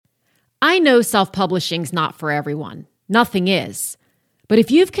I know self-publishing's not for everyone. Nothing is. But if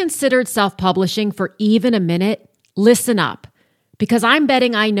you've considered self-publishing for even a minute, listen up, because I'm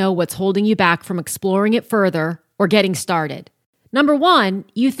betting I know what's holding you back from exploring it further or getting started. Number one,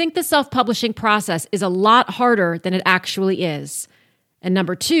 you think the self-publishing process is a lot harder than it actually is. And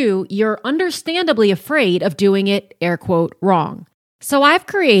number two, you're understandably afraid of doing it, air quote, wrong. So I've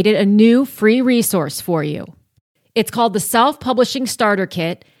created a new free resource for you. It's called the Self-Publishing Starter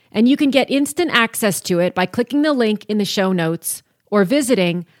Kit, and you can get instant access to it by clicking the link in the show notes or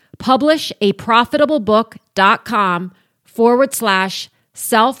visiting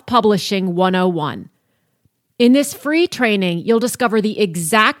publishaprofitablebook.com/self-publishing 101. In this free training, you'll discover the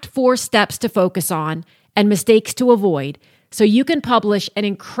exact 4 steps to focus on and mistakes to avoid so you can publish an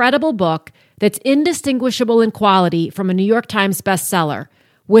incredible book that's indistinguishable in quality from a New York Times bestseller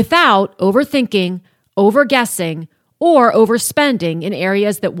without overthinking, overguessing, or overspending in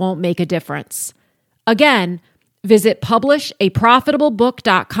areas that won't make a difference. Again, visit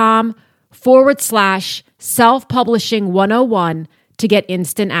publishaprofitablebook.com/self-publishing 101 to get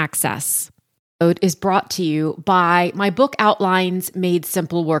instant access. Is brought to you by my Book Outlines Made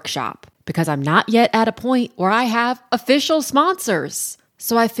Simple workshop, because I'm not yet at a point where I have official sponsors.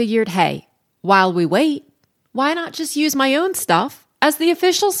 So I figured, hey, while we wait, why not just use my own stuff as the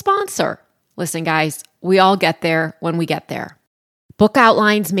official sponsor? Listen, guys, we all get there when we get there. Book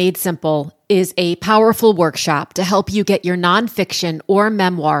Outlines Made Simple is a powerful workshop to help you get your nonfiction or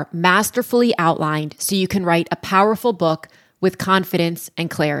memoir masterfully outlined so you can write a powerful book with confidence and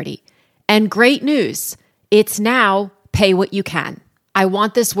clarity. And great news, it's now pay what you can. I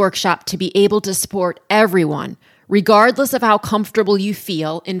want this workshop to be able to support everyone, regardless of how comfortable you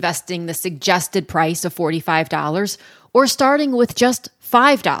feel investing the suggested price of $45 or starting with just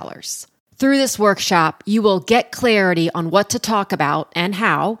 $5. Through this workshop, you will get clarity on what to talk about and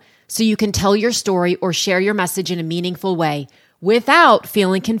how, so you can tell your story or share your message in a meaningful way without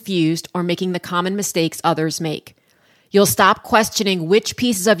feeling confused or making the common mistakes others make. You'll stop questioning which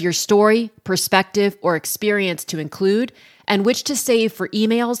pieces of your story, perspective, or experience to include and which to save for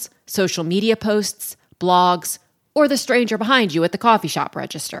emails, social media posts, blogs, or the stranger behind you at the coffee shop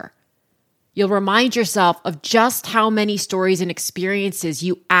register. You'll remind yourself of just how many stories and experiences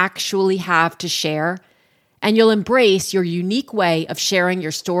you actually have to share, and you'll embrace your unique way of sharing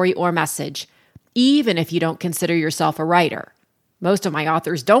your story or message, even if you don't consider yourself a writer. Most of my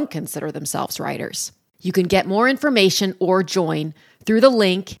authors don't consider themselves writers. You can get more information or join through the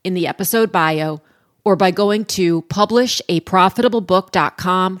link in the episode bio or by going to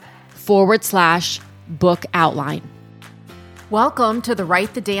publishaprofitablebook.com/book outline. Welcome to the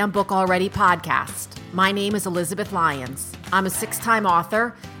Write the Damn Book Already podcast. My name is Elizabeth Lyons. I'm a 6-time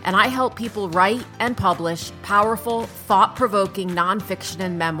author, and I help people write and publish powerful, thought-provoking nonfiction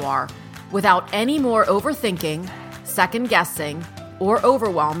and memoir without any more overthinking, second-guessing, or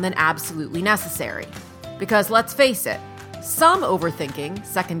overwhelm than absolutely necessary. Because let's face it, some overthinking,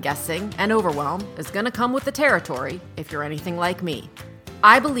 second-guessing, and overwhelm is going to come with the territory if you're anything like me.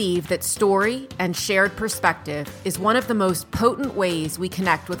 I believe that story and shared perspective is one of the most potent ways we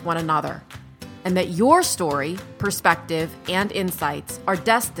connect with one another, and that your story, perspective, and insights are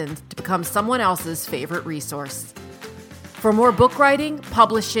destined to become someone else's favorite resource. For more book writing,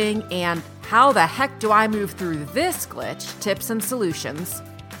 publishing, and how the heck do I move through this glitch tips and solutions,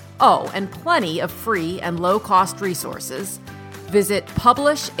 and plenty of free and low-cost resources, visit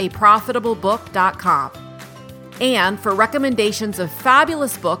publishaprofitablebook.com. And for recommendations of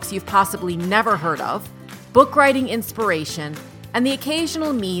fabulous books you've possibly never heard of, book writing inspiration, and the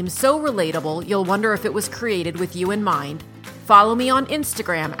occasional meme so relatable you'll wonder if it was created with you in mind, follow me on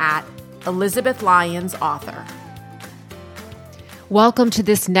Instagram at Elizabeth Lyons Author. Welcome to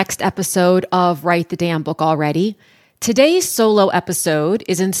this next episode of Write the Damn Book Already. Today's solo episode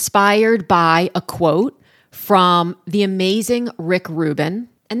is inspired by a quote from the amazing Rick Rubin.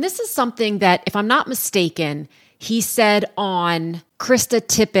 And this is something that, if I'm not mistaken, he said on Krista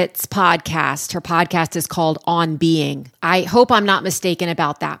Tippett's podcast. Her podcast is called On Being. I hope I'm not mistaken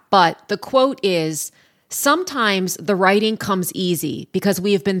about that. But the quote is, "Sometimes the writing comes easy because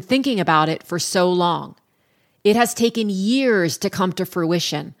we have been thinking about it for so long. It has taken years to come to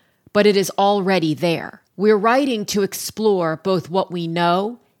fruition, but it is already there. We're writing to explore both what we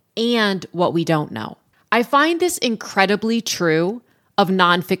know and what we don't know." I find this incredibly true of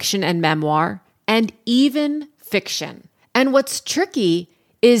nonfiction and memoir, and even fiction. And what's tricky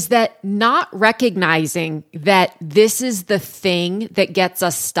is that not recognizing that this is the thing that gets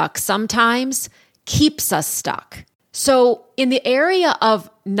us stuck sometimes keeps us stuck. So in the area of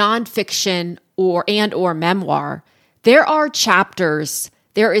nonfiction or memoir, there are chapters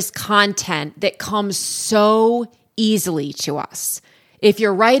There is content that comes so easily to us. If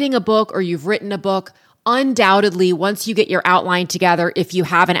you're writing a book or you've written a book, undoubtedly, once you get your outline together, if you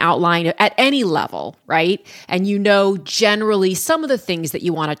have an outline at any level, right? And you know generally some of the things that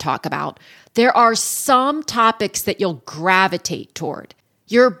you want to talk about, there are some topics that you'll gravitate toward.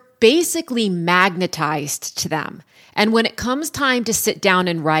 You're basically magnetized to them. And when it comes time to sit down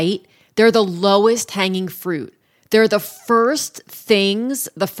and write, they're the lowest hanging fruit. They're the first things,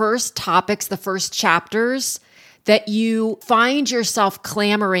 the first topics, the first chapters that you find yourself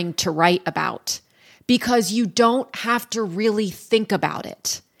clamoring to write about because you don't have to really think about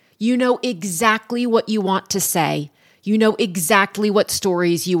it. You know exactly what you want to say. You know exactly what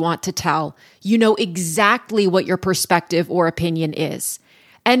stories you want to tell. You know exactly what your perspective or opinion is.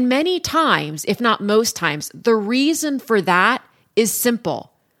 And many times, if not most times, the reason for that is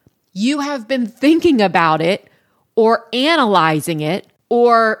simple. You have been thinking about it or analyzing it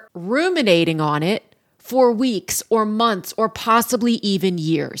or ruminating on it for weeks or months or possibly even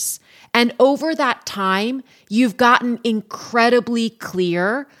years. And over that time, you've gotten incredibly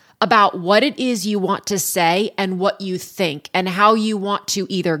clear about what it is you want to say and what you think and how you want to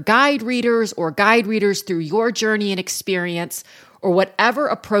either guide readers through your journey and experience or whatever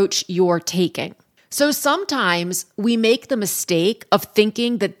approach you're taking. So sometimes we make the mistake of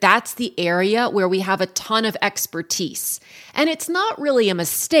thinking that that's the area where we have a ton of expertise. And it's not really a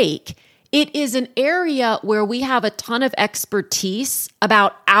mistake. It is an area where we have a ton of expertise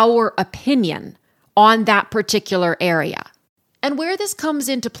about our opinion on that particular area. And where this comes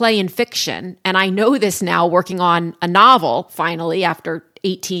into play in fiction, and I know this now working on a novel finally after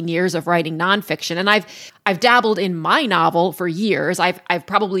 18 years of writing nonfiction, and I've dabbled in my novel for years. I've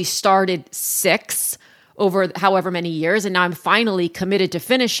probably started 6 over however many years, and now I'm finally committed to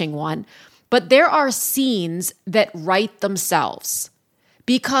finishing one. But there are scenes that write themselves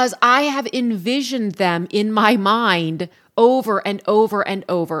because I have envisioned them in my mind over and over and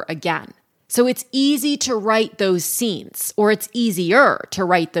over again. So it's easy to write those scenes, or it's easier to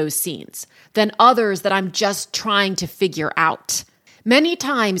write those scenes than others that I'm just trying to figure out. Many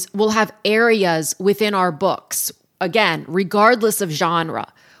times we'll have areas within our books, again, regardless of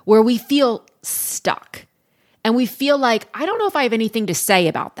genre, where we feel stuck. And we feel like, I don't know if I have anything to say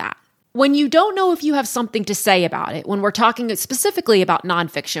about that. When you don't know if you have something to say about it, when we're talking specifically about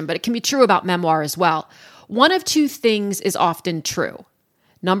nonfiction, but it can be true about memoir as well, one of two things is often true.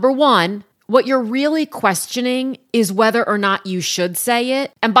 Number one, what you're really questioning is whether or not you should say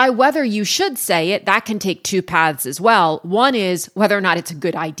it. And by whether you should say it, that can take two paths as well. One is whether or not it's a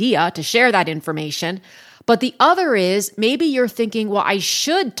good idea to share that information. But the other is maybe you're thinking, well, I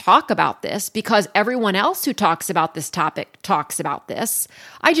should talk about this because everyone else who talks about this topic talks about this.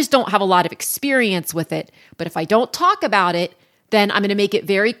 I just don't have a lot of experience with it. But if I don't talk about it, then I'm going to make it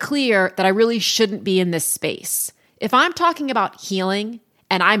very clear that I really shouldn't be in this space. If I'm talking about healing,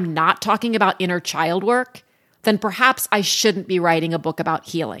 and I'm not talking about inner child work, then perhaps I shouldn't be writing a book about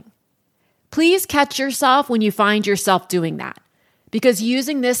healing. Please catch yourself when you find yourself doing that. Because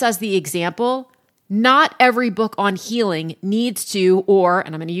using this as the example, not every book on healing needs to, or,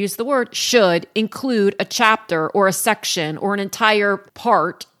 and I'm going to use the word, should include a chapter or a section or an entire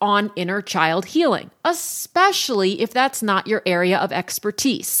part on inner child healing, especially if that's not your area of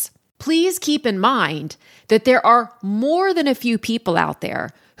expertise. Please keep in mind that there are more than a few people out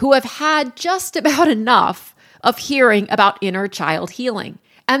there who have had just about enough of hearing about inner child healing.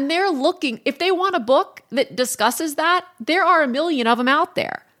 And they're looking, if they want a book that discusses that, there are a million of them out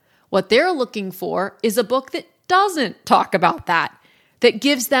there. What they're looking for is a book that doesn't talk about that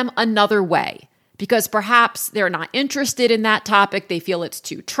gives them another way. Because perhaps they're not interested in that topic, they feel it's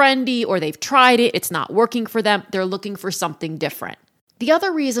too trendy, or they've tried it, it's not working for them, they're looking for something different. The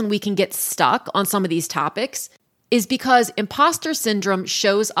other reason we can get stuck on some of these topics is because imposter syndrome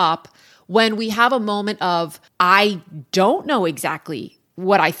shows up when we have a moment of, I don't know exactly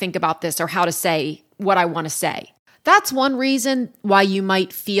what I think about this or how to say what I want to say. That's one reason why you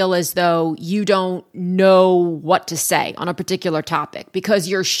might feel as though you don't know what to say on a particular topic, because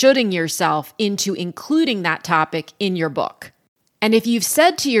you're shooting yourself into including that topic in your book. And if you've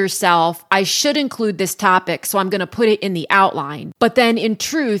said to yourself, I should include this topic, so I'm going to put it in the outline, but then in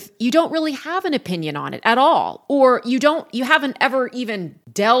truth, you don't really have an opinion on it at all, or you haven't ever even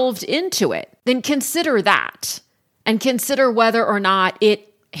delved into it, then consider that and consider whether or not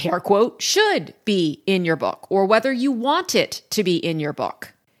it, hair quote, should be in your book, or whether you want it to be in your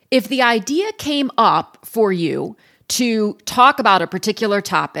book. If the idea came up for you to talk about a particular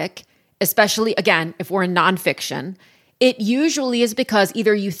topic, especially, again, if we're in nonfiction, it usually is because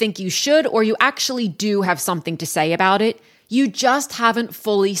either you think you should or you actually do have something to say about it. You just haven't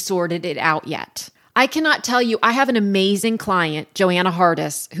fully sorted it out yet. I cannot tell you, I have an amazing client, Joanna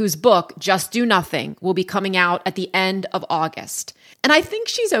Hardis, whose book, Just Do Nothing, will be coming out at the end of August. And I think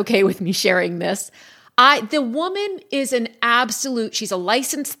she's okay with me sharing this. The woman is an absolute, she's a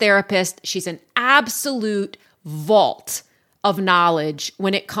licensed therapist. She's an absolute vault of knowledge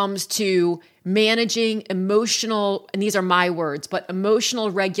when it comes to managing emotional, and these are my words, but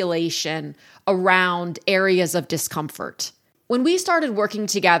emotional regulation around areas of discomfort. When we started working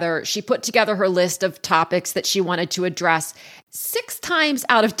together, she put together her list of topics that she wanted to address. 6 times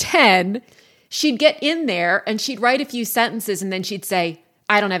out of 10, she'd get in there and she'd write a few sentences and then she'd say,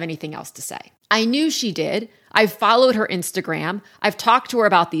 I don't have anything else to say. I knew she did. I've followed her Instagram. I've talked to her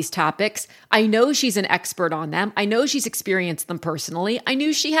about these topics. I know she's an expert on them. I know she's experienced them personally. I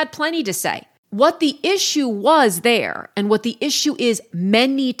knew she had plenty to say. What the issue was there, and what the issue is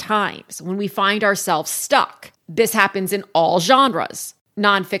many times when we find ourselves stuck, this happens in all genres,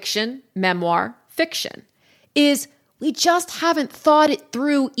 nonfiction, memoir, fiction, is we just haven't thought it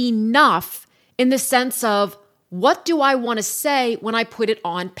through enough in the sense of, what do I want to say when I put it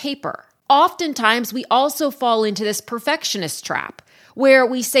on paper? Oftentimes, we also fall into this perfectionist trap where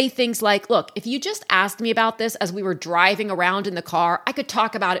we say things like, look, if you just asked me about this as we were driving around in the car, I could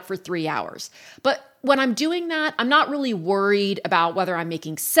talk about it for 3 hours. But when I'm doing that, I'm not really worried about whether I'm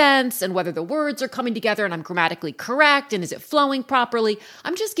making sense and whether the words are coming together and I'm grammatically correct and is it flowing properly.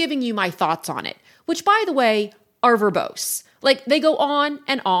 I'm just giving you my thoughts on it, which, by the way, are verbose. Like, they go on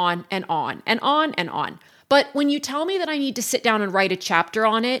and on and on and on and on. But when you tell me that I need to sit down and write a chapter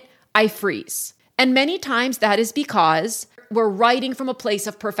on it, I freeze. And many times that is because we're writing from a place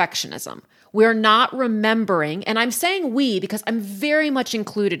of perfectionism. We're not remembering, and I'm saying we because I'm very much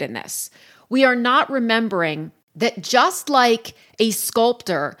included in this. We are not remembering that just like a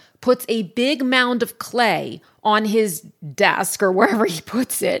sculptor puts a big mound of clay on his desk or wherever he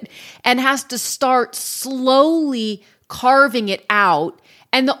puts it and has to start slowly carving it out,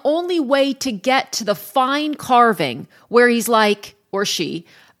 and the only way to get to the fine carving where he's like, or she,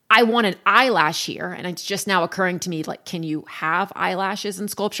 I want an eyelash here. And it's just now occurring to me, like, can you have eyelashes in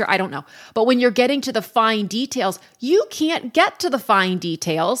sculpture? I don't know. But when you're getting to the fine details, you can't get to the fine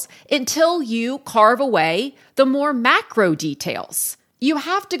details until you carve away the more macro details. You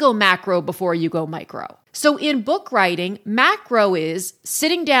have to go macro before you go micro. So in book writing, macro is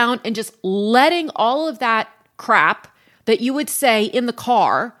sitting down and just letting all of that crap that you would say in the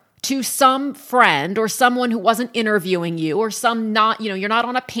car to some friend or someone who wasn't interviewing you or some not, you're not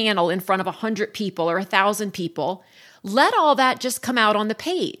on a panel in front of 100 people or 1,000 people. Let all that just come out on the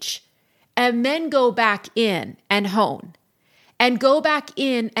page and then go back in and hone and go back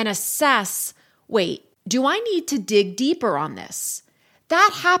in and assess, wait, do I need to dig deeper on this?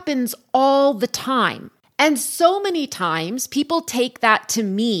 That happens all the time. And so many times people take that to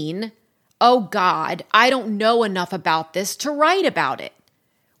mean, oh God, I don't know enough about this to write about it.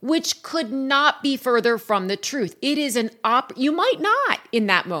 Which could not be further from the truth. It is you might not in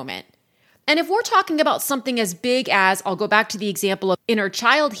that moment. And if we're talking about something as big as, I'll go back to the example of inner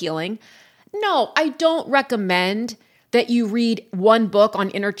child healing. No, I don't recommend that you read one book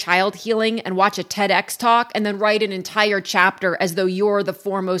on inner child healing and watch a TEDx talk and then write an entire chapter as though you're the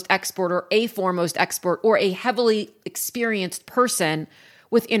foremost expert or a foremost expert or a heavily experienced person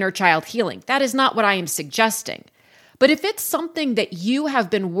with inner child healing. That is not what I am suggesting. But if it's something that you have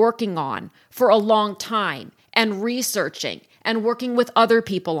been working on for a long time and researching and working with other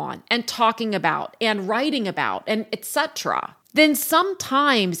people on and talking about and writing about and etc., then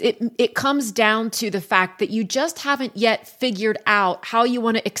sometimes it comes down to the fact that you just haven't yet figured out how you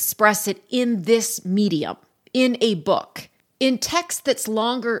want to express it in this medium, in a book, in text that's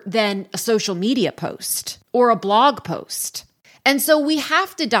longer than a social media post or a blog post. And so we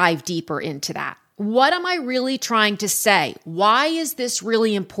have to dive deeper into that. What am I really trying to say? Why is this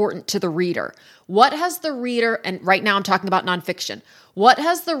really important to the reader? What has the reader, and right now I'm talking about nonfiction, what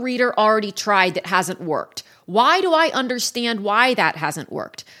has the reader already tried that hasn't worked? Why do I understand why that hasn't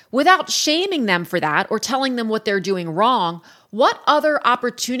worked? Without shaming them for that or telling them what they're doing wrong, what other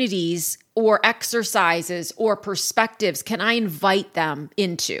opportunities or exercises or perspectives can I invite them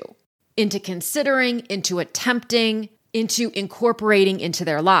into considering, into attempting, into incorporating into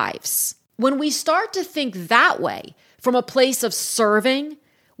their lives? When we start to think that way, from a place of serving,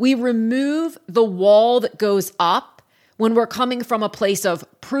 we remove the wall that goes up when we're coming from a place of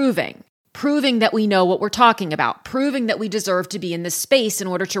proving that we know what we're talking about, proving that we deserve to be in this space in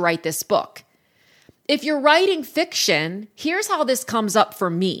order to write this book. If you're writing fiction, here's how this comes up for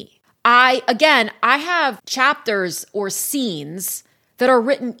me. I have chapters or scenes that are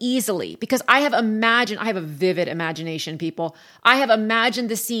written easily because I have a vivid imagination, people. I have imagined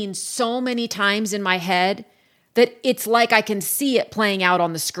the scene so many times in my head that it's like I can see it playing out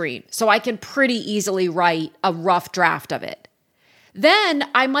on the screen. So I can pretty easily write a rough draft of it. Then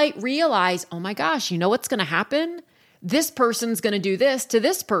I might realize, oh my gosh, you know what's going to happen? This person's going to do this to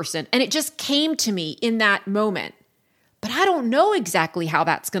this person. And it just came to me in that moment. But I don't know exactly how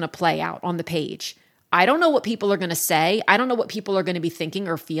that's going to play out on the page. I don't know what people are going to say. I don't know what people are going to be thinking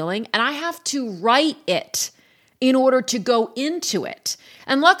or feeling. And I have to write it in order to go into it.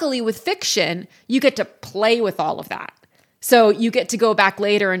 And luckily with fiction, you get to play with all of that. So you get to go back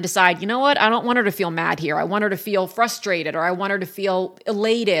later and decide, you know what? I don't want her to feel mad here. I want her to feel frustrated, or I want her to feel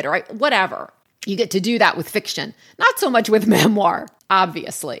elated, or whatever. You get to do that with fiction. Not so much with memoir,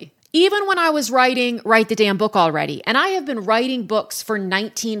 obviously. Even when I was writing Write the Damn Book Already, and I have been writing books for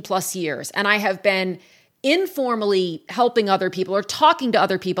 19 plus years, and I have been informally helping other people or talking to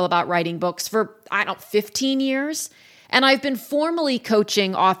other people about writing books for, 15 years. And I've been formally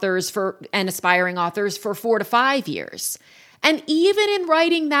coaching authors and aspiring authors for 4 to 5 years. And even in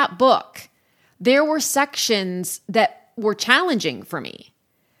writing that book, there were sections that were challenging for me,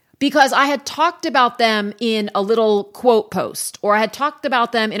 because I had talked about them in a little quote post, or I had talked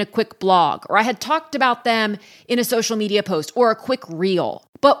about them in a quick blog, or I had talked about them in a social media post or a quick reel.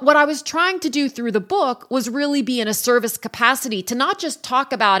 But what I was trying to do through the book was really be in a service capacity to not just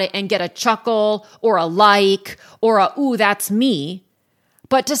talk about it and get a chuckle or a like or a, ooh, that's me,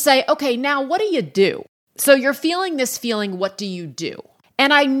 but to say, okay, now what do you do? So you're feeling this feeling, what do you do?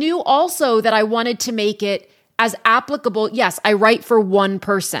 And I knew also that I wanted to make it as applicable. Yes, I write for one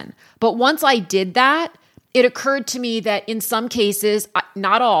person. But once I did that, it occurred to me that in some cases,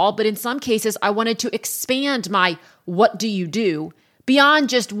 not all, but in some cases, I wanted to expand my what do you do beyond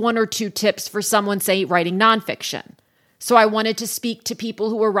just 1 or 2 tips for someone, say, writing nonfiction. So I wanted to speak to people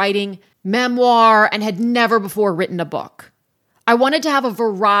who were writing memoir and had never before written a book. I wanted to have a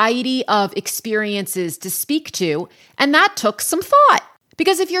variety of experiences to speak to, and that took some thought.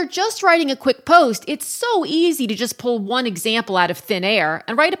 Because if you're just writing a quick post, it's so easy to just pull one example out of thin air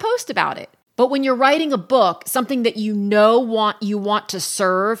and write a post about it. But when you're writing a book, something that you want to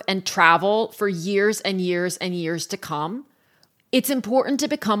serve and travel for years and years and years to come, it's important to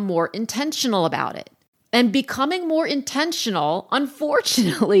become more intentional about it. And becoming more intentional,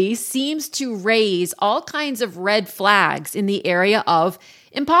 unfortunately, seems to raise all kinds of red flags in the area of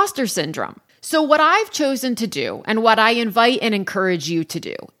imposter syndrome. So what I've chosen to do, and what I invite and encourage you to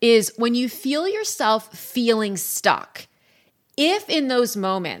do, is when you feel yourself feeling stuck, if in those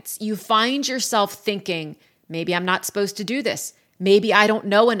moments you find yourself thinking, maybe I'm not supposed to do this, maybe I don't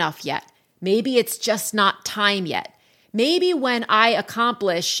know enough yet, maybe it's just not time yet, maybe when I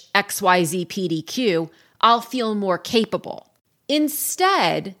accomplish XYZ PDQ, I'll feel more capable.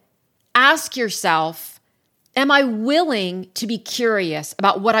 Instead, ask yourself, am I willing to be curious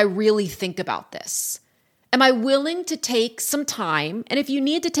about what I really think about this? Am I willing to take some time, and if you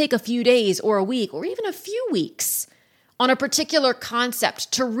need to take a few days or a week or even a few weeks on a particular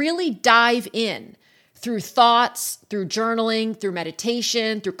concept, to really dive in through thoughts, through journaling, through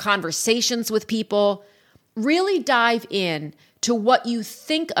meditation, through conversations with people, really dive in to what you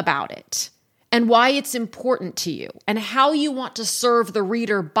think about it and why it's important to you and how you want to serve the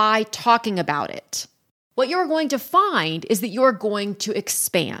reader by talking about it. What you're going to find is that you're going to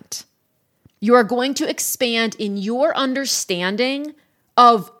expand. You are going to expand in your understanding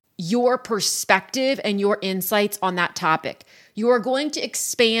of your perspective and your insights on that topic. You are going to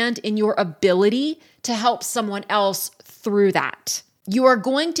expand in your ability to help someone else through that. You are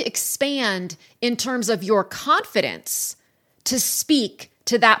going to expand in terms of your confidence to speak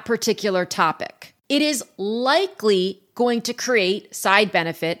to that particular topic. It is likely going to create, side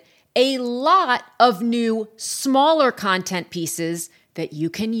benefit, a lot of new, smaller content pieces that you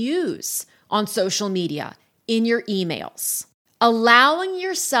can use on social media, in your emails. Allowing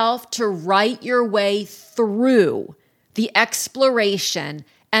yourself to write your way through the exploration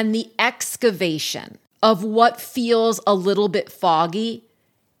and the excavation of what feels a little bit foggy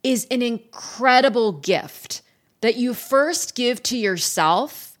is an incredible gift that you first give to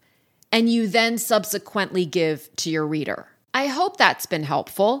yourself and you then subsequently give to your reader. I hope that's been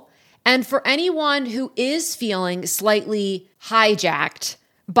helpful. And for anyone who is feeling slightly hijacked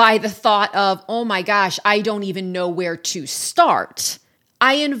by the thought of, oh my gosh, I don't even know where to start,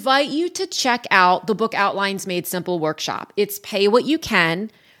 I invite you to check out the Book Outlines Made Simple workshop. It's pay what you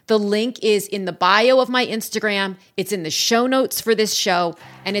can. The link is in the bio of my Instagram. It's in the show notes for this show,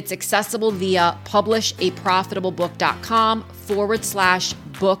 and it's accessible via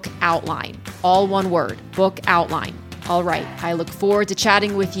publishaprofitablebook.com/book outline. All one word, book outline. All right, I look forward to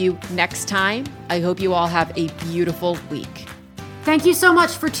chatting with you next time. I hope you all have a beautiful week. Thank you so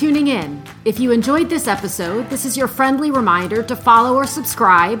much for tuning in. If you enjoyed this episode, this is your friendly reminder to follow or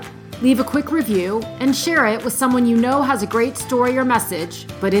subscribe, leave a quick review, and share it with someone you know has a great story or message,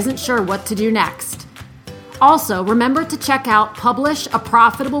 but isn't sure what to do next. Also, remember to check out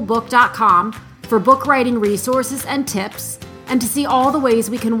publishaprofitablebook.com for book writing resources and tips, and to see all the ways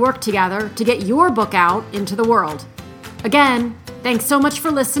we can work together to get your book out into the world. Again, thanks so much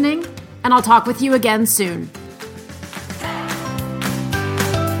for listening, and I'll talk with you again soon.